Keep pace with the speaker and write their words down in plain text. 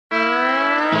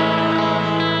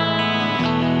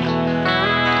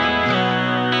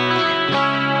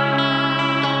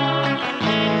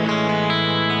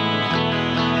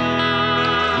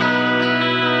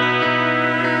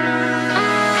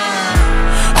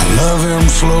of them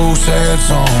slow, sad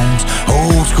songs,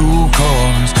 old school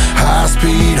cars,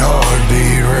 high-speed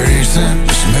heartbeat racing,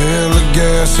 the smell of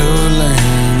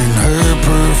gasoline and her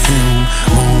perfume,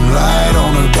 moonlight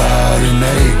on her body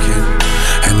naked,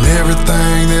 and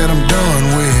everything that I'm done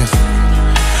with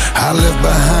I left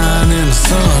behind in the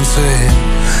sunset.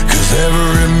 Cause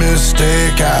every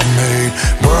mistake I made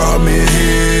brought me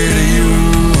here to you.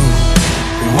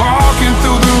 Walking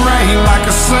through the rain like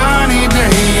a sunny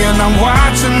day, and I'm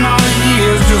watching all the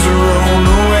years just roll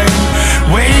away,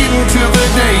 waiting till the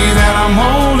day that I'm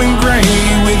old and gray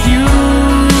with you.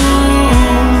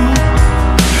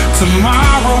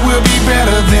 Tomorrow will be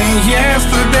better than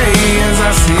yesterday, as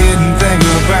I sit and think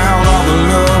about all the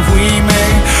love we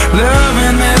made. Love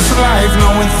in this life,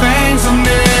 knowing things will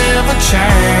never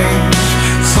change.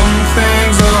 Some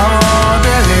things are hard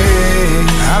to hate.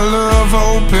 I love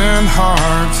open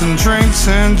hearts and drinks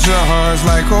in jars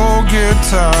like old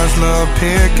guitars. Love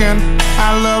picking,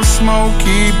 I love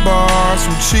smoky bars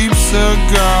with cheap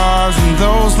cigars and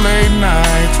those late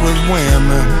nights with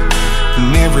women.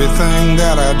 And everything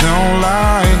that I don't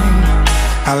like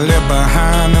I left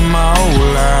behind in my old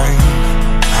life.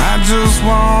 I just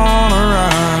wanna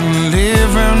run,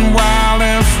 living wild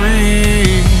and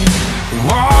free,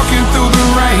 walking through the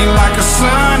rain like a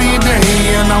sunny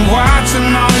day, and I'm watching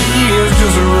all the years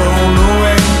just roll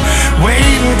away,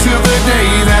 waiting till the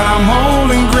day that I'm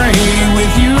old and gray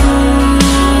with you.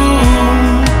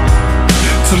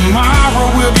 Tomorrow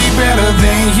will be better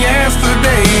than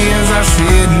yesterday, as I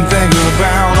sit and think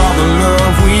about all the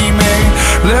love we made.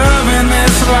 Love in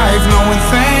this life, knowing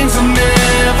things will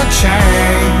never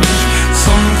change.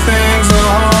 Some things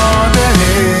are hard to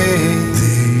hate.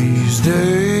 These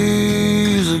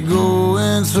days are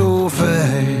going so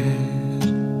fast,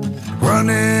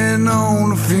 running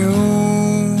on a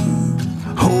fume,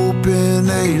 hoping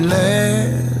they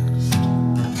last,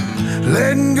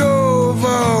 letting go of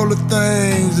all the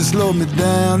things that slowed me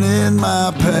down in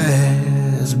my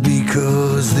past.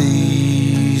 Because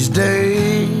these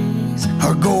days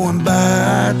are going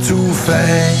by too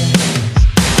fast.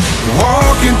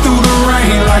 Walking through the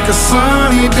rain like a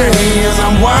sunny day, as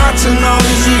I'm watching all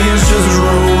these years just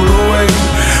roll away,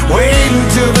 waiting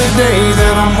till the day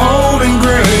that I'm old and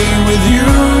gray with you.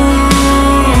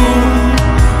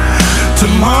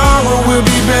 Tomorrow will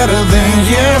be better than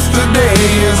yesterday,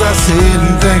 as I sit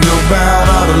and think about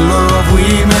all the love we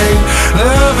made.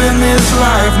 Love in this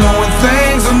life, knowing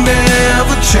things will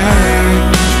never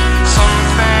change. Some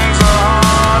things are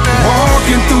hard to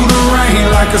walking through the rain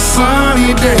like a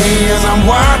sunny day, as I'm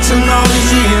watching all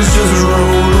these years just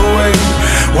roll away,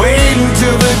 waiting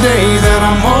till the day that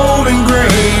I'm old and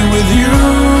gray with you.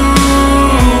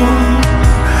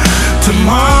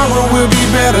 Tomorrow will be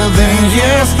better than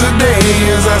yesterday,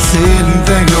 as I sit and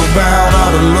think about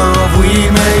all the love we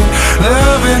made.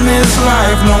 Love in this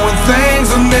life, knowing things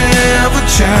will never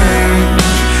change.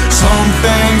 Some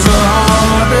things are